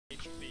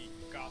me.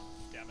 God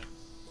damn it.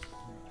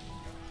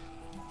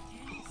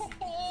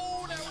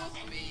 Oh, that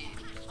was me!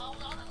 Hold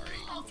on,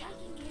 I'm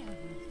taking care of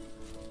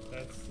you.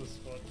 That's the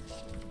spot.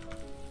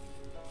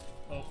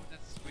 Oh,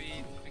 that's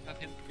sweet. I got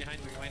hit behind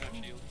the minor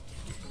shield.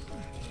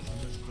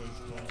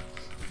 Misplaced one.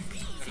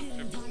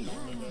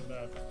 Remember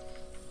that.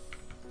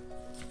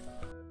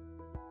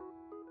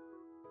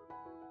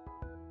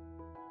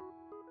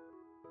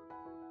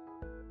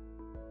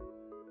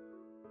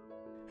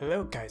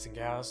 Hello guys and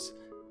gals,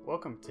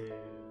 welcome to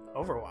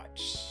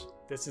Overwatch.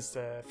 This is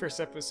the first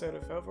episode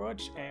of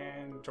Overwatch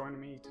and joining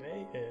me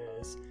today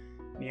is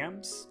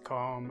Niams,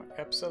 Calm,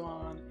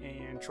 Epsilon,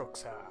 and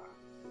Troxa.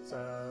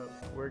 So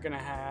we're gonna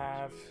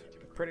have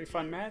a pretty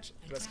fun match.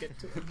 Let's get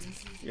to it.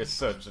 You're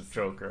such a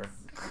joker.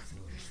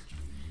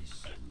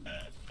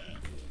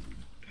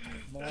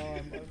 Mom,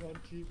 I'm on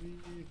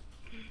TV.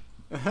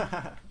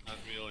 Not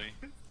really.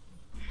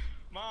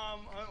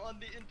 Mom, I'm on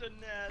the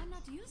internet. I'm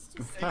not used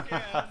to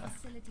Again.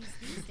 facilities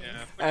these days.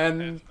 Yeah, put And-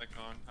 your pants back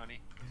on, honey.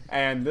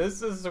 And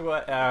this is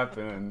what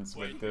happens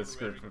Wait, with this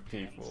you're group of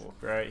wearing people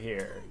right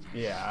here.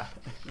 Yeah.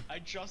 I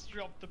just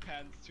dropped the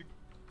pants to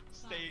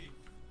stay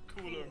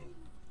cooler.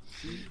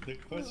 See, the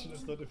question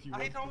is not if you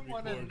want I don't to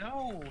want to record.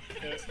 know.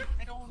 Yeah,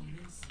 I don't.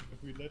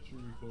 if we let you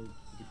record,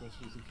 the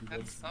question is if you want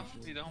That's to stuff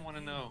record. we don't want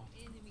to know.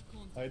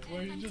 Alright, why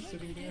are you just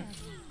sitting there?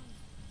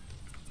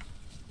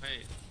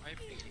 Wait, why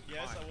picking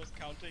Yes, five? I was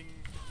counting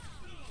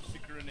the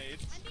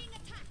grenades. I'm being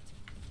attacked.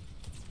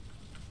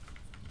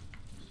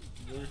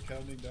 You're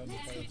counting down the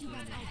fire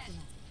grenades.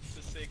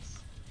 The 6.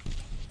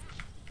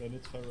 Then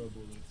it's fire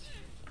bullets.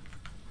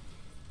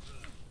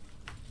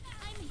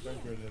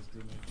 Franklin has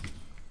grenades.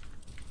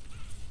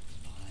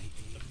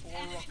 The 4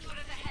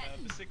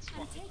 rockets. The 6 I'm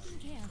rockets.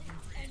 taking care of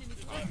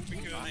you.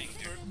 Because Flying.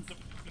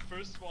 the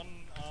first one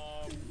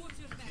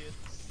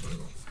hits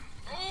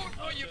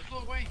Oh, you flew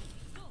away.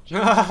 the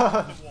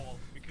wall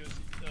because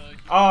you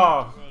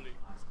Oh. too early.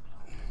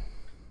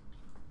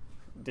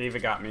 Diva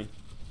got me.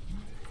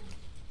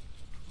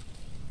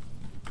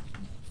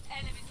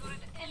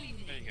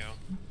 There you go.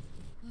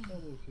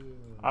 Double kill.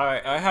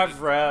 Alright, I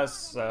have res,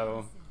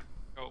 so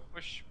Go,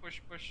 push, push,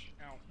 push.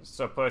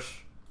 Ow. push.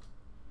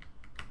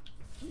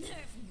 Nerf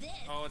this.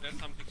 Oh, there's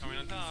something coming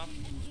on top.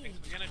 Thanks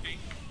for the energy.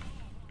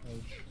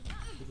 Ouch.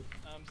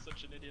 I'm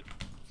such an idiot.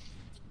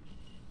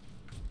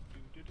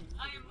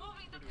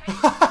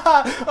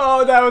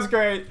 Oh, that was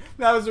great.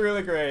 That was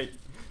really great.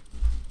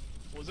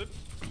 Was it?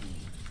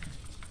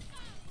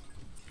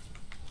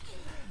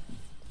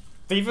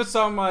 Diva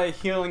saw my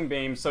healing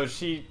beam, so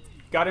she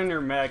got in her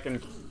mech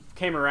and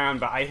came around,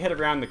 but I hit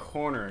around the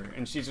corner,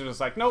 and she's just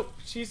like, nope,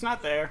 she's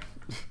not there.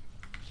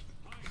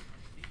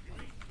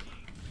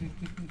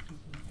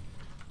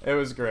 It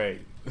was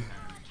great.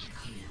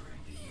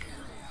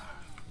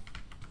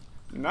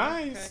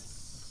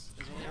 Nice.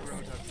 There's only a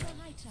road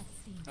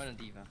not a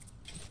diva.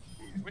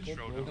 Which What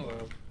road?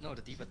 road? No,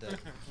 the diva dead.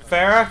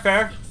 Fair,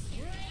 fair.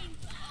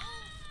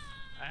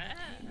 Ah.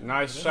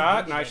 Nice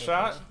shot, nice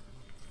shot.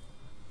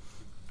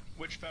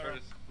 Which Heard Pharaoh? a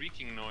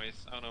squeaking noise.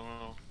 I don't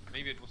know.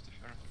 Maybe it was the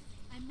Pharaoh.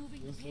 I'm moving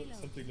It the was payload.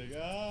 something like,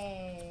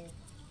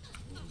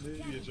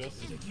 maybe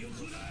adjusted.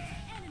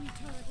 Enemy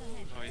turret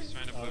ahead. Oh, he's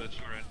trying to put a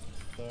turret.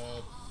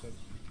 That,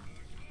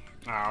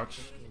 Ouch.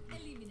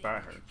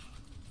 That hurt.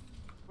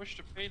 Push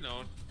the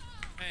payload.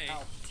 Hey.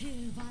 Ow. Till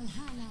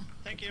Valhalla.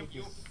 Thank you.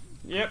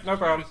 Yep, no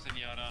problem.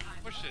 Senora.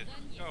 Push it.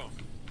 Go.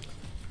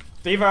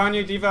 Diva on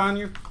you, Diva on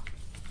you.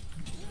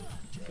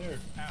 there.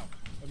 Ow.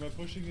 Am I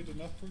pushing it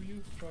enough for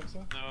you,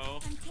 Troxa? No.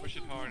 Push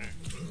it harder.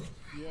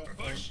 Yeah,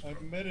 Push.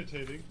 I'm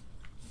meditating.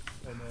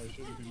 Oh no, I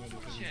shouldn't be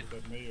meditating Shit.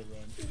 with that May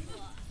around.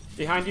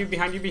 Behind you,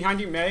 behind you,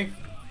 behind you, May.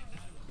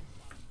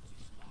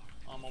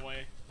 On my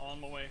way. On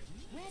my way.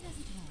 Where does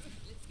it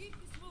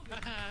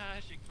hurt? Haha,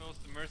 she closed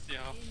the Mercy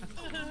off.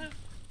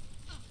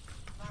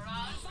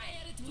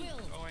 Fire at will.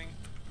 Going.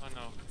 Oh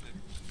no.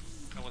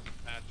 That was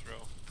a bad throw.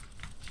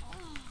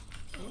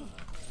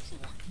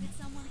 Did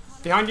someone call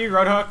Behind you,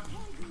 Roadhog.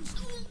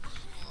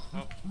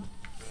 Oh.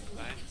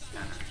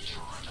 Nice.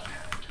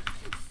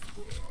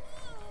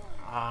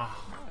 Ah,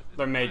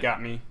 the May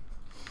got me.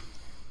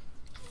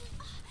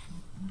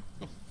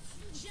 That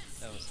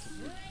was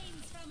stupid.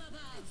 rains from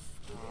above?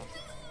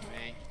 Oh,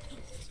 May.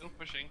 Still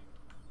pushing.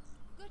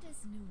 Good as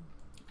new.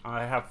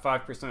 I have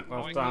 5% left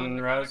Going on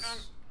res.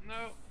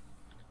 No.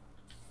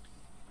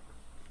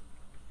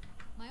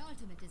 My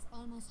ultimate is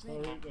almost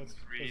ready. Sorry, that's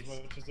Freeze. as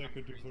much as I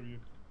could do for you.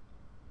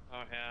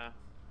 Oh yeah.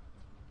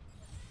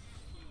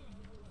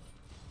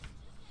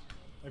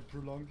 I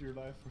prolonged your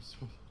life for so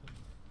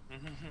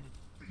long.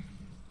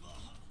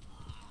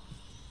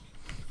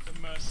 The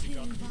mercy Till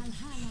got me.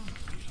 Valhalla.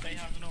 They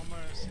have no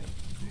mercy.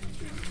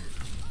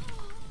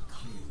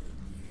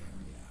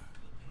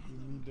 You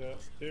mean that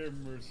their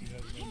mercy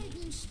has no mercy.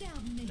 Helden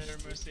sterben nicht. Their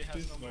mercy has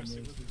This no mercy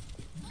with me.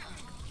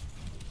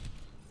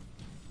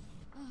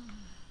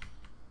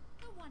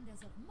 The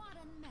wonders of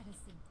modern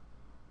medicine.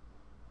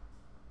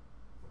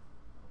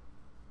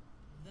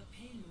 The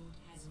payload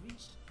has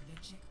reached the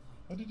checkpoint.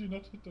 How did you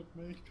not hit that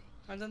May?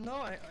 I don't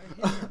know, I hit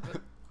her,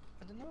 but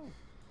I don't know.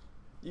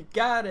 You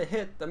gotta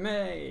hit the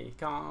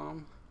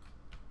Maycom.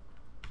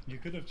 You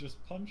could have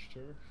just punched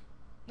her.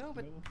 No,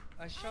 but No.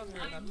 I shot her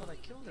and I thought I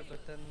killed her,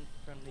 but then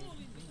apparently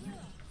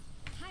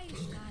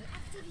Heilstrahl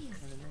aktiviert.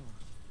 I don't know.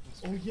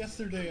 Oh,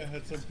 yesterday I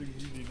had something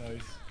really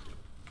nice.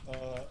 I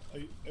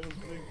was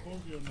playing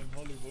Corvion in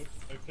Hollywood.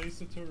 I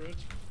placed a turret,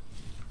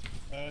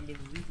 and the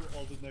Reaper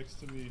ulted next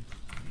to me,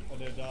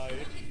 and I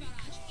died.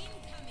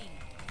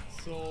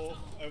 So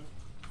I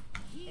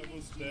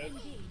was dead,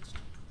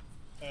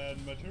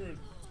 and my turret.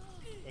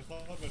 I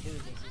thought my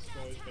turret was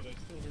destroyed, but I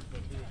still heard my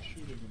turret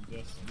shooting in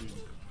death screen.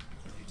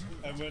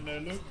 And when I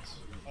looked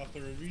after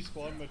a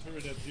respawn, my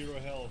turret had 0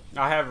 health.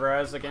 I have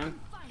res again.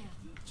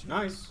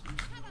 Nice.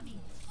 Cover me.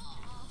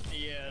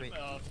 Yeah, Wait.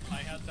 I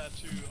had that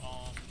too.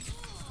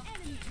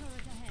 Enemy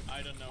turret ahead.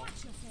 I don't know.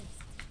 Watch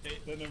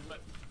yourselves. Then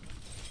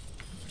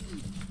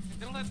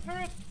Kill that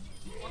turret!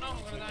 Oh no, I'm I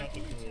gonna die. got the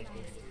turret.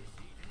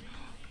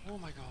 Oh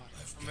my god,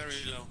 I'm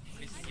very low. I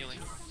need some healing.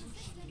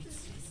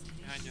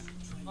 Behind you.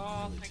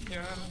 Oh, thank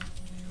you.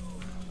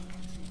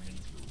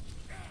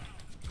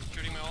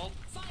 Shooting my ult.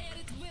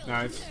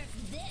 Nice.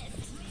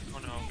 Oh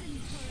no.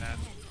 Bad.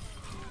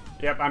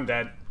 Yep, I'm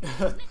dead.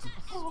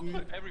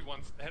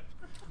 Everyone's dead.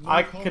 No,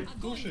 I can't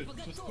could- push it.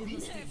 Just push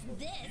it.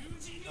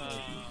 Uh,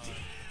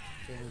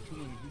 There were too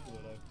many people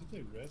alive. Did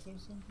they res or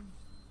something?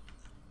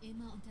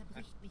 Immer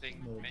unterbricht mich think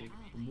jemand No, bei maybe. der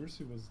Arbeit. the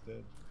Mercy was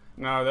dead.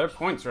 No, their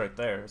point's right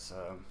there,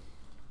 so.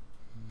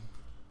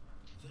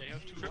 They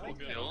have 2 Triple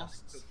Corvion. kill.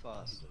 Too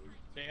fast.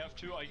 They have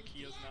 2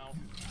 Ikeas now.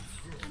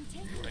 I'm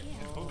taking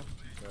care. Oh,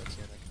 that's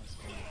it. I can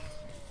see.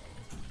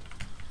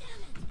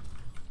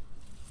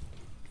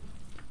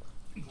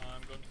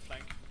 I'm going to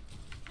flank.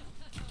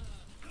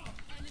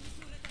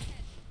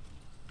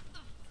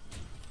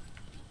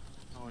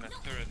 Oh, that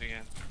turret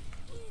again.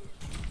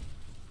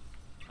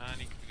 I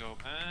need to go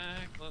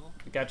back a little.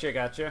 Gotcha,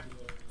 gotcha.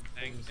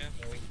 Thank you, thank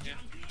you.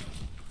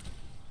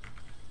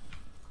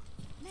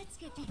 Let's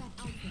get you back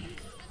out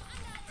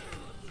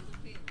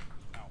there.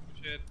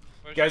 Shit.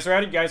 Push. Guys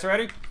ready? Guys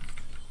ready?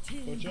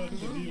 Watch out,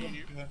 the Leon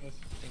behind us.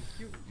 Thank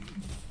you.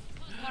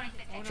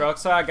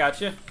 Troxa, I got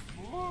you.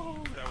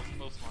 Ooh, that was a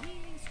close one.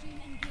 Mainstream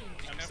engaged.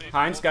 I'm safe.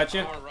 Heinz, got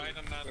you. Power right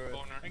on that Turret.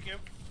 corner. Thank you.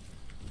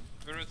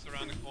 Turret's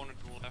around the corner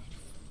to the left.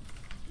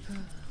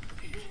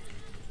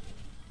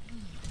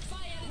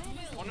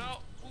 Oh no!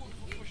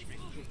 Ooh, push me.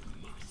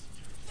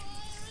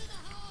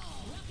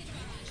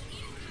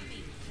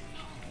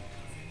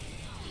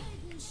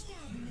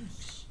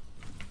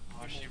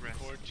 Oh, she ran.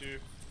 Or 2.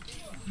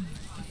 Yeah,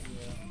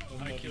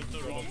 I I'm killed not the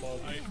even wrong.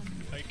 about it.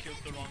 I killed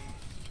the wrong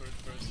turret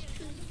first.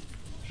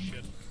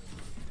 Shit.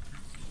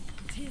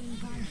 Till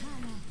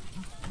Valhalla.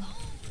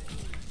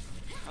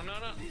 Oh no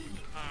no!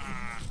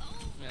 Ah!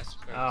 Yes,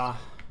 first. Oh,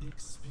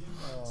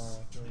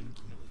 darn.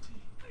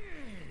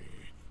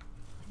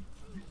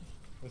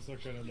 That's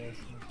not gonna last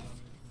much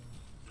longer.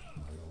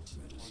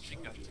 Oh, she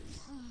got this.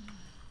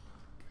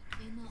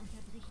 Immer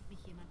unterbricht mich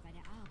jemand bei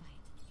der Arbeit.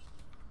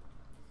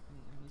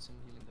 I need some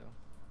healing though.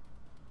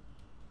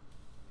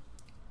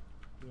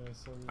 Yeah,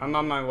 sorry. I'm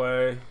on my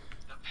way.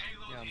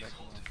 Yeah, I'm back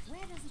now.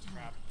 Where does it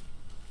hurt?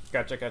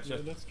 Gotcha, Yeah,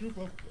 gotcha. let's group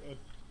up at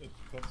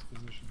Cub's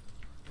position.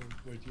 Oh,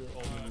 wait, you're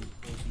already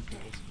 4 people,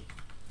 that's good.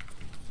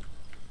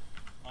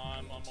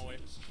 I'm on my way.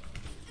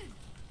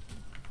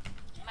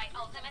 My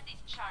ultimate is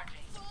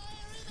charging.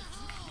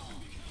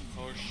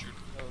 Oh shoot.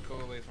 Oh, go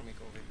away from me,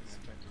 go away. He's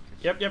trying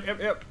to Yep, yep, yep,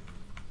 yep.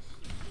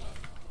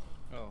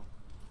 Oh,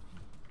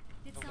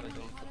 Did but I someone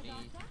don't call a me.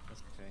 doctor?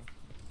 That's okay.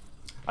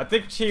 I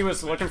think she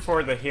was looking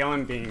for the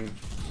healing beam.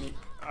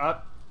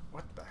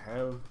 What the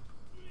hell?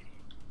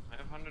 I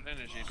have 100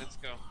 energy. Let's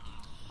go.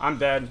 I'm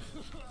dead.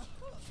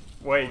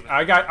 Wait,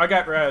 I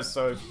got res,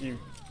 so if you.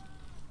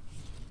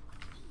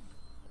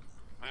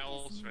 My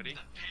ult's ready.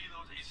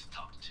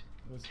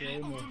 That's all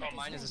no. Oh,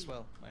 mine is as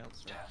well. My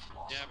ult's ready.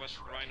 Yeah, but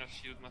Rhino's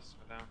shield must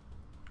go down.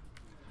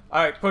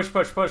 Alright, push,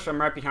 push, push.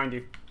 I'm right behind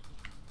you.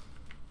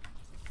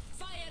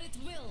 Fire at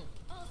will.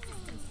 All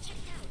systems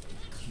checked out.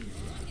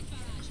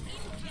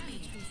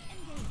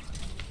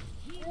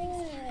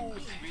 Ooh,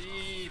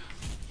 sweet.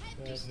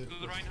 That hit To the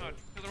was Reinhardt.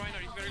 To the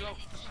Reinhardt. He's very low.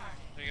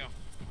 There you go.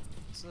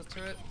 So the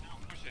turret.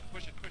 Push it.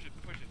 Push it. Push it.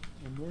 Push it.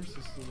 bad. The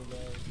Mercy's still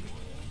alive.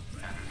 I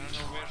don't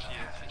know where she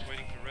is. She's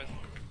waiting to rest.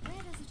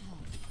 Where does it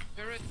hurt?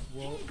 Turret.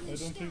 Well, I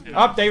don't think they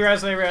Up, they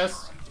res, they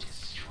res.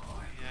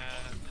 Yeah.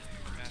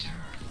 Bad.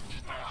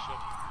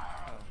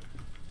 Oh.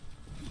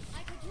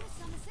 I could use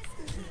some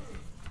assistance.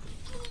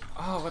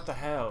 Oh, what the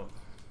hell?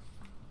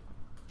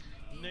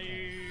 No.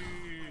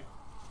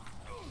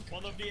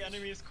 One of the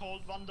enemies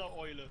called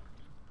Wandereule.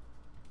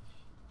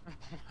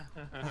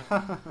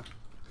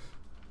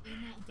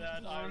 Immer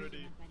That unterbricht I mich already.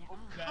 jemand bei der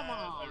Arbeit. That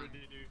I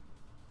already knew.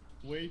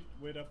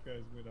 Wait up,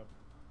 guys, wait up.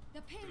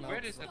 The payload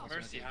Where did that stopped.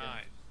 Mercy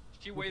hide?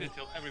 She waited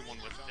till everyone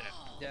was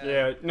dead.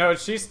 Yeah, no,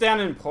 she's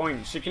standing in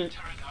point. She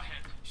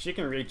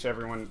can reach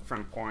everyone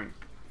from point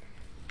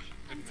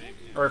Good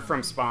maybe. or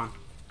from spawn.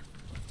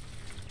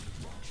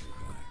 That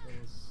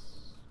was...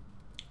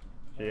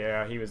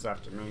 Yeah, he was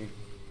after me.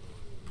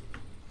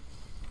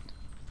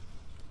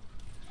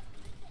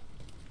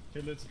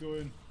 Okay, let's go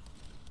in.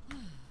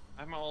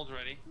 I have my ult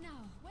ready. Now,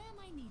 where am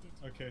I needed?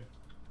 Okay.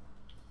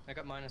 I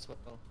got mine as well.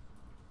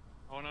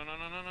 Oh no no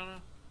no no no no.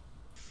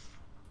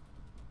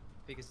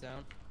 Pig is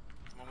down.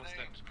 I'm almost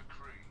dead.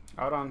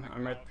 Hold on,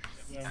 I'm right.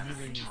 Yeah, I'm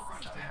healing you.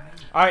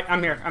 Alright,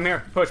 I'm here. I'm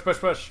here. Push, push,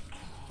 push.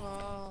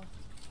 Oh.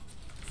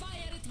 Fire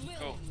at will.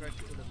 Go. Tried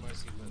to kill the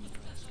mercy, but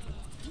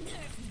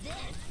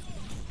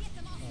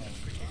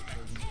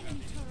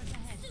Enemy turret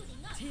ahead.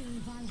 Till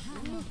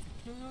Valhalla.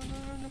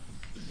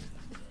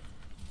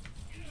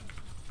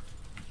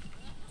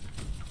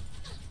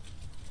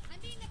 I'm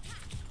being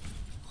attacked.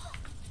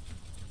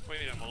 Wait,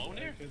 I'm alone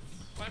here? It's,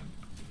 What?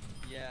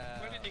 yeah.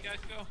 Where did you guys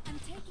go? I'm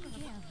taking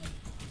care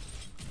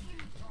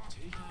of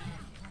you.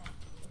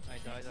 I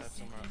died out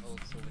from our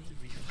ult, so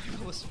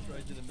I was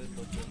right in the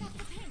middle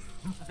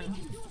of them.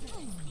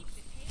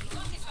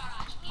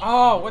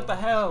 Oh, what the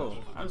hell?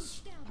 I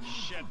was...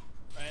 Shit.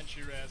 And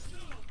she rest.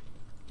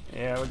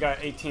 Yeah, we got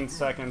 18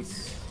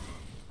 seconds.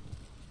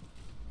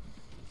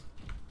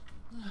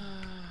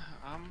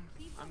 I'm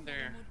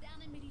there,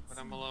 but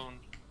I'm alone.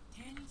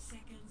 10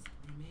 seconds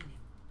remaining.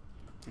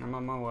 I'm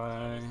on my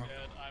way.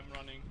 Good, I'm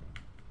running.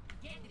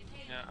 Yeah,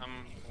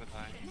 I'm gonna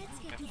die. Let's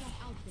get you back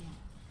out there.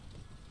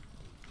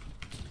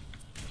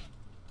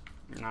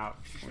 No.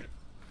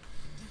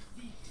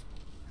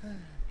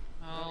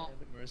 Oh,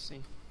 The mercy.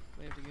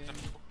 Play the game.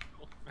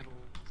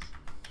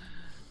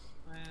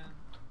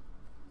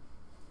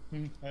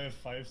 Man, I have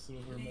 5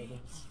 silver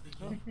medals.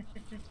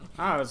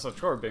 Ah, it's a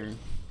chore beam.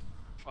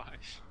 5.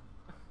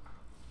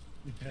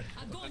 Yeah.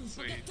 Огонь That's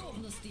по sweet.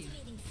 готовности.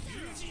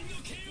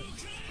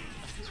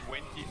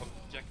 20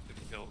 objective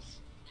kills.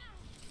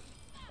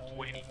 I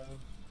 20. have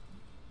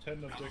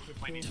 10 objective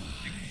 20. kills.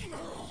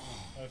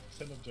 I have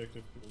 10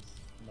 objective kills,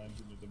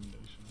 19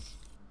 eliminations.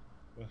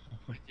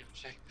 20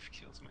 objective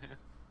kills, man.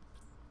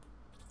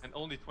 And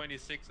only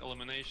 26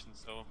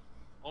 eliminations, so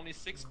only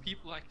 6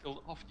 people I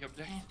killed off the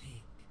objective.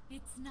 Epic.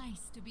 It's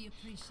nice to be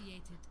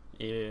appreciated.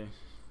 Yeah.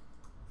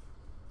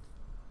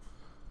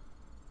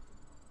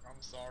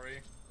 I'm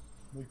sorry.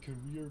 My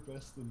career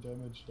best in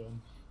damage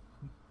done.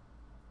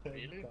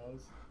 Really?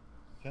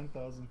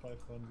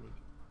 10,500.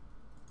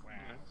 Wow.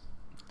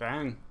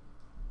 Dang.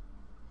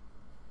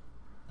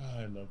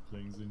 I love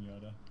playing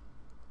Zenyatta.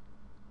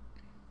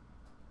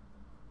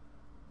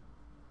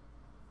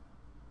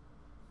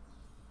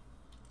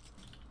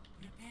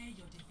 Prepare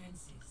your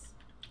defenses.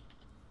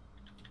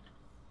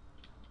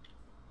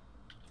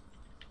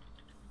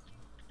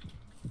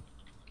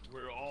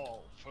 We're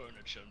all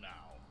furniture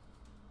now.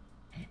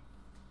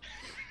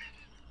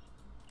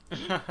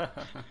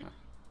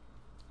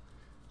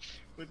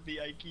 With the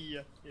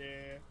IKEA. Yeah,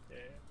 yeah.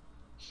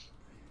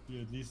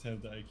 You at least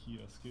have the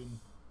IKEA skin.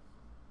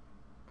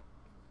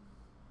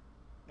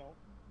 No.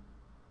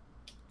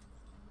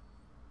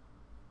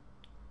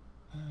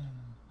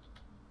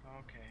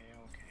 Okay,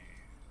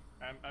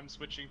 okay. I'm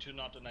switching to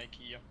not an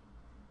IKEA.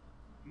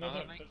 No, Not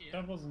that, an IKEA.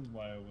 that wasn't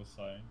why I was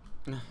sighing.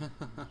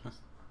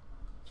 Just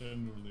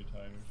generally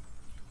tired.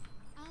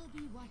 I'll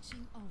be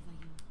watching over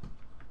you.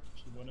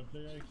 If you wanna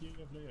play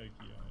IKEA, play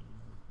IKEA. I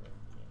don't have a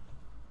problem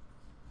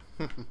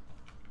with that.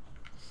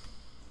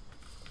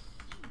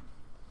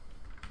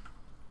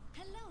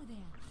 Hello there.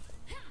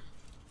 Ha!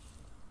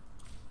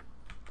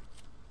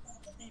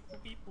 Beep,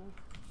 boop, beep, boop.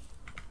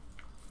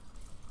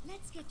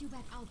 Let's get you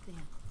back out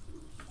there.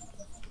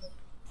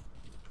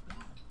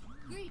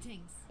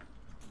 Greetings.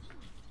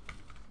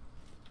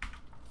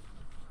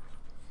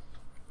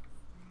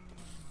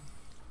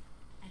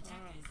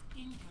 Attackers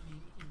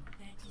incoming in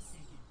 30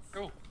 seconds.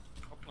 Go!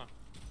 Hoppla.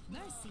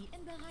 Mercy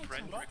in the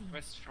Friend right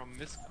request from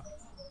Miska.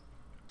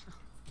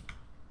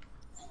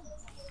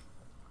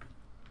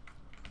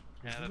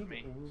 Yeah, Isn't that's it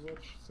me.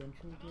 Overwatch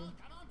Central game?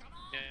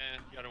 Yeah,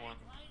 the other one.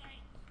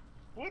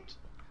 What?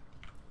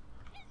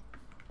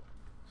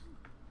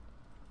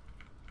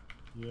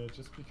 Yeah,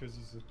 just because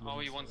he's a Oh,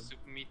 he blue wants side.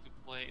 me to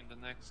play in the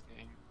next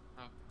game.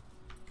 Oh.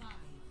 5,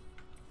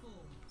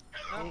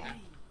 4, Okay. 3,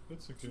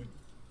 That's okay.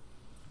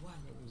 1.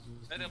 That was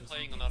just Then I'm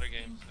playing another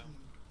game, so.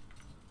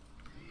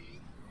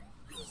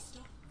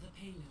 Stop the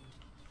payload.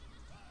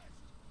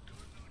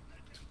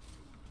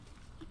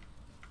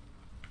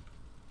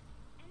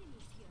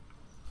 Enemies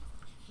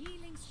here.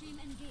 Healing stream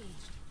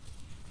engaged.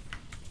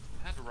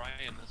 I had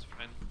Ryan as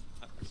friend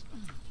at this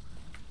time.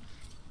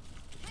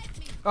 Help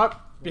me.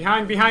 Up!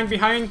 Behind, behind,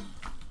 behind!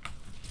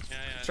 Yeah,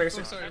 yeah. Tracer.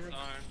 That's Sorry, our- Rick.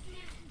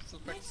 Still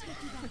Let's practicing.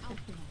 get you back out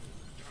there.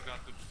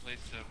 Forgot to place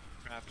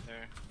the trap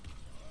there.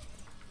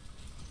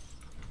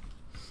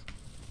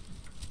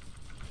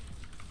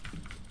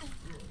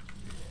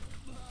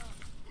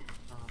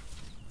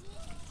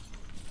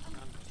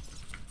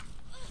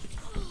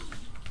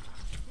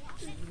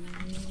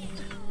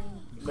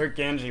 Their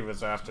Genji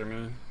was after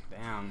me.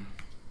 Damn.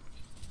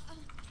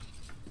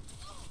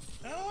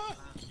 Ah!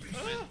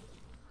 Ah!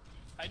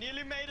 I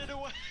nearly made it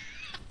away.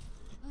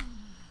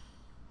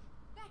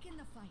 Back in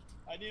the fight.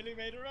 I nearly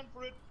made a run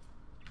for it.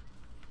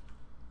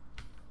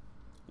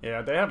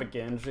 Yeah, they have a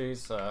Genji,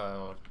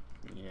 so...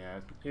 Yeah,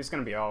 he's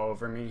gonna be all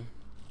over me.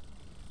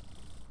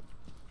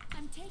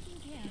 I'm taking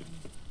care of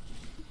you.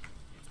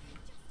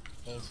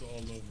 also all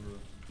over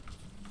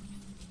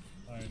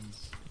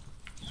Heinz.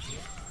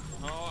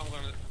 Oh, I'm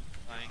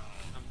dying.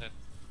 I'm dead.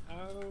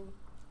 Oh.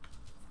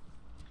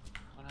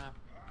 What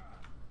happened?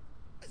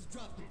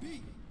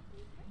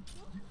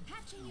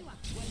 Patching you up.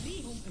 This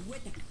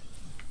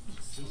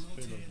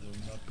payload will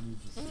not move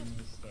a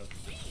single step.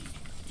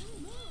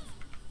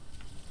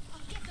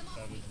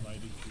 That is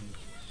mighty true.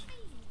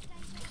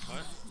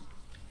 What?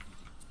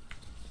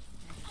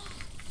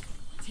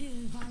 Till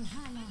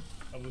Valhalla.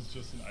 I was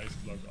just an ice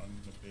block on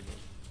the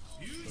payload.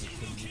 So it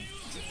couldn't move.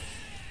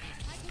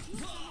 I could use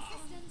some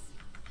assistance.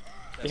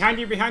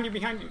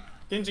 Behind you,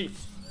 Genji.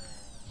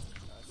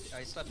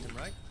 I slapped him,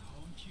 right?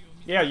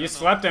 Yeah, you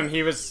slept him.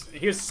 He was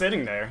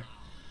sitting there.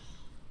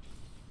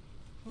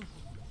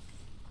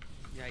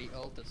 Yeah, he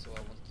ulted, so I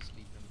wanted to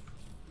sleep him.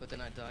 But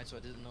then I died, so I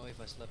didn't know if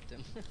I slept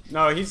him.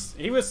 No,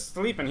 he was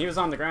sleeping. He was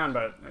on the ground,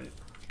 but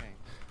Okay.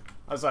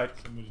 I was like,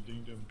 Somebody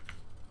dinged him.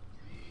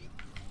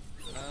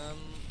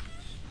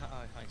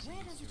 Hi,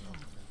 Where does it go?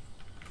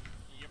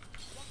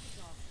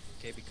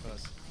 okay,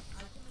 because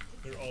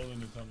They're all in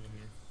the tunnel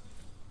here.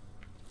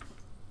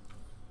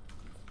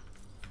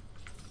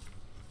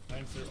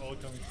 Heinz, they're all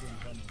coming through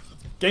the tunnel.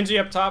 Genji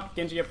up top.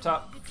 Did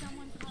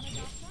someone call a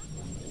doctor?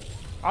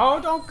 Oh,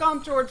 don't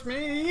come towards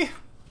me.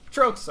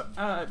 Strokes.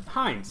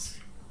 Heinz.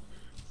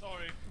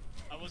 Sorry,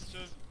 I was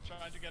just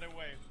trying to get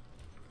away.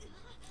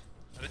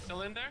 Are they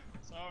still in there?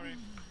 Sorry.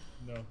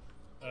 No.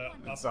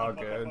 It's all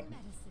good. Medicine.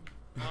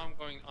 Now I'm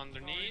going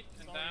underneath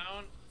and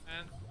down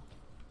and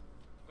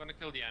I'm gonna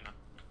kill Diana.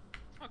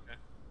 Okay.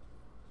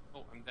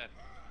 Oh, I'm dead.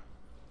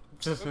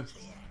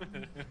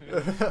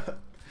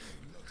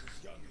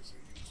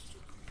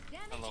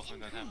 I love when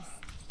that happens.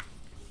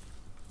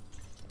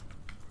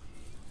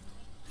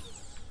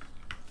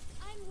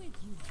 I'm with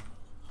you.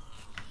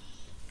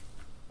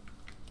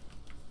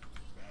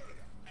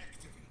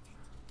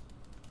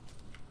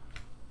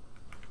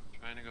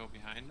 Trying to go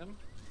behind them.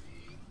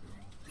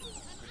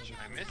 Which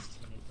I missed.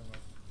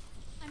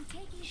 I'm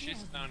taking care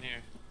She's of down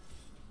here.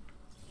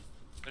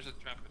 There's a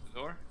trap at the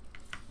door.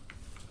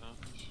 Oh.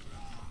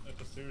 At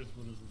the stairs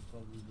would have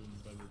probably been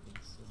better, but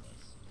it's so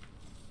nice.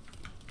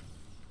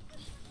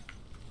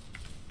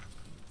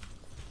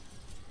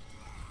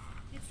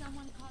 Did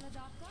someone call a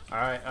doctor?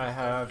 Alright, I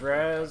have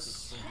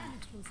res.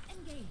 Damage boost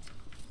engaged.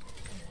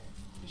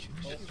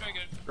 It's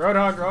triggered.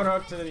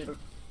 Roadhog to the.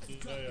 Yeah,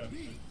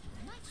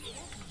 yeah.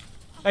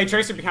 Hey,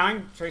 Tracer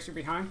behind. I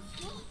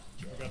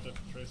got the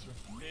tracer.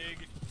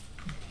 Big.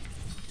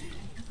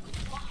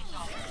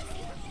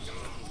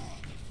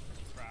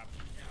 Crap.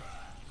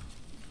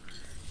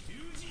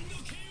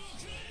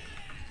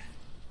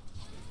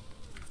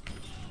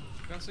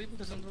 can't sleep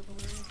because I'm not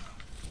aware.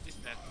 He's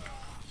dead.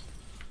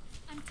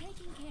 I'm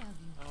taking care of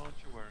you. Don't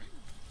you worry.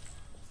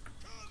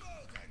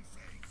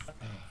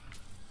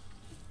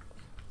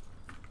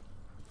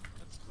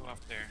 Let's go up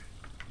there.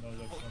 No,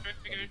 that's Oh, not.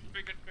 triggered.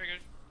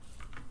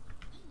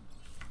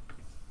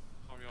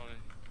 Oh, we already.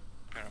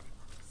 Fair enough.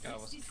 Yeah, I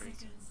was 60 crazy.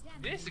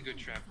 seconds. It is a good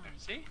trap there,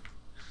 see?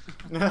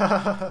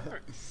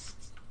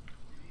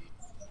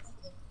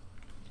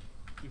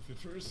 If at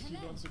first you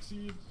don't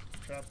succeed,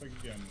 trap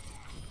again.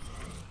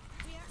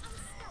 We are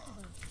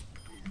unstoppable.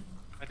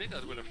 I did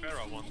that with a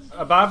Pharaoh once.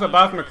 Above,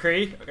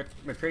 McCree.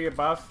 McCree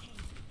above.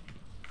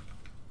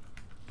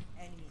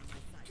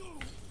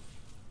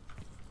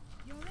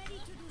 You're ready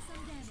to do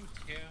some damage.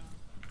 Yeah.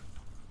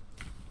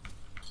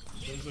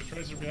 There's a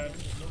tracer behind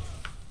me. Nope.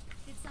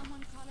 Did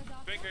someone call a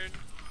doctor? Triggered.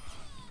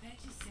 30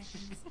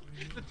 seconds.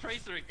 The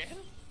tracer again?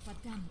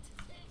 Verdammt.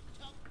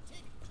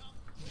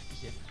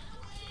 Shit.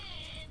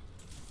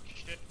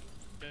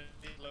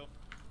 Low.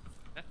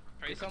 That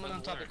They're tracer coming on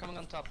doesn't top, they're work. coming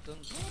on top.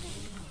 Don't.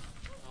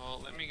 Oh,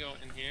 let me go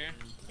in here.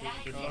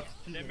 They're blocked.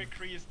 The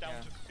McCree is down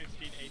Yeah. to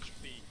 15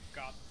 HP.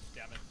 God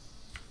damn it.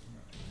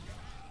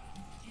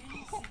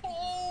 10 seconds.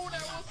 Oh,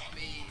 that was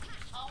me!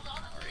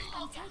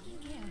 I'm taking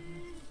care of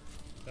you.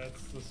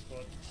 That's the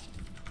spot.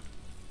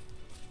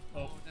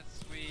 Oh, that's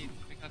sweet.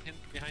 I got him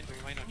behind the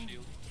Rhino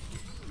shield.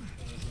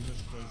 There's a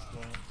misplaced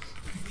wall.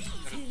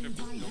 Got a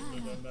triple kill.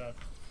 Better than that.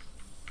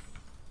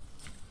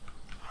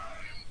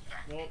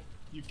 Well,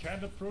 you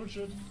can't approach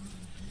it.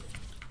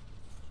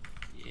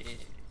 Yeah.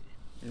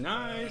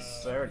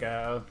 Nice. There we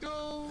go.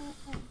 Go!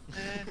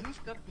 And who's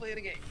got to play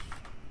the game?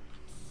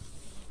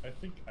 I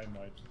think I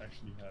might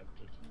actually have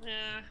it.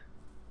 Yeah.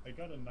 I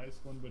got a nice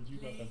one, but you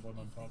got that one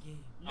on top. Game.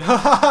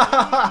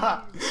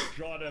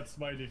 Draw that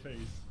smiley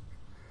face.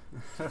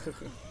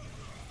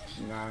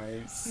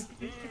 Nice.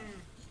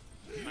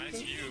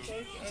 Nice view.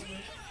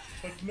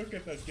 But look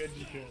at that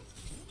Genji kill.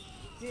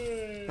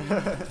 Yay!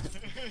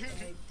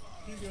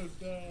 He goes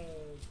down.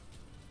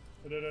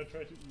 And then I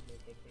try to eat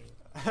that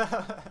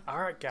failed.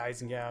 Alright,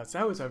 guys and gals,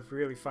 that was a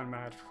really fun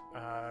match.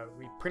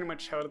 We pretty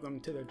much held them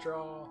to the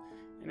draw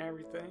and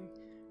everything,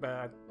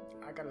 but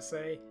I gotta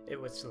say, it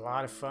was a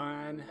lot of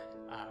fun.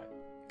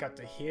 Got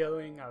to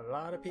healing a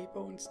lot of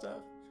people and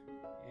stuff,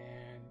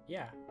 and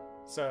yeah,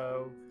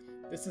 so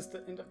this is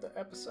the end of the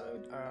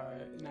episode,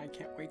 and I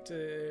can't wait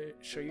to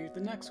show you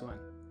the next one.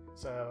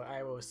 So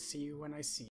I will see you when I see you.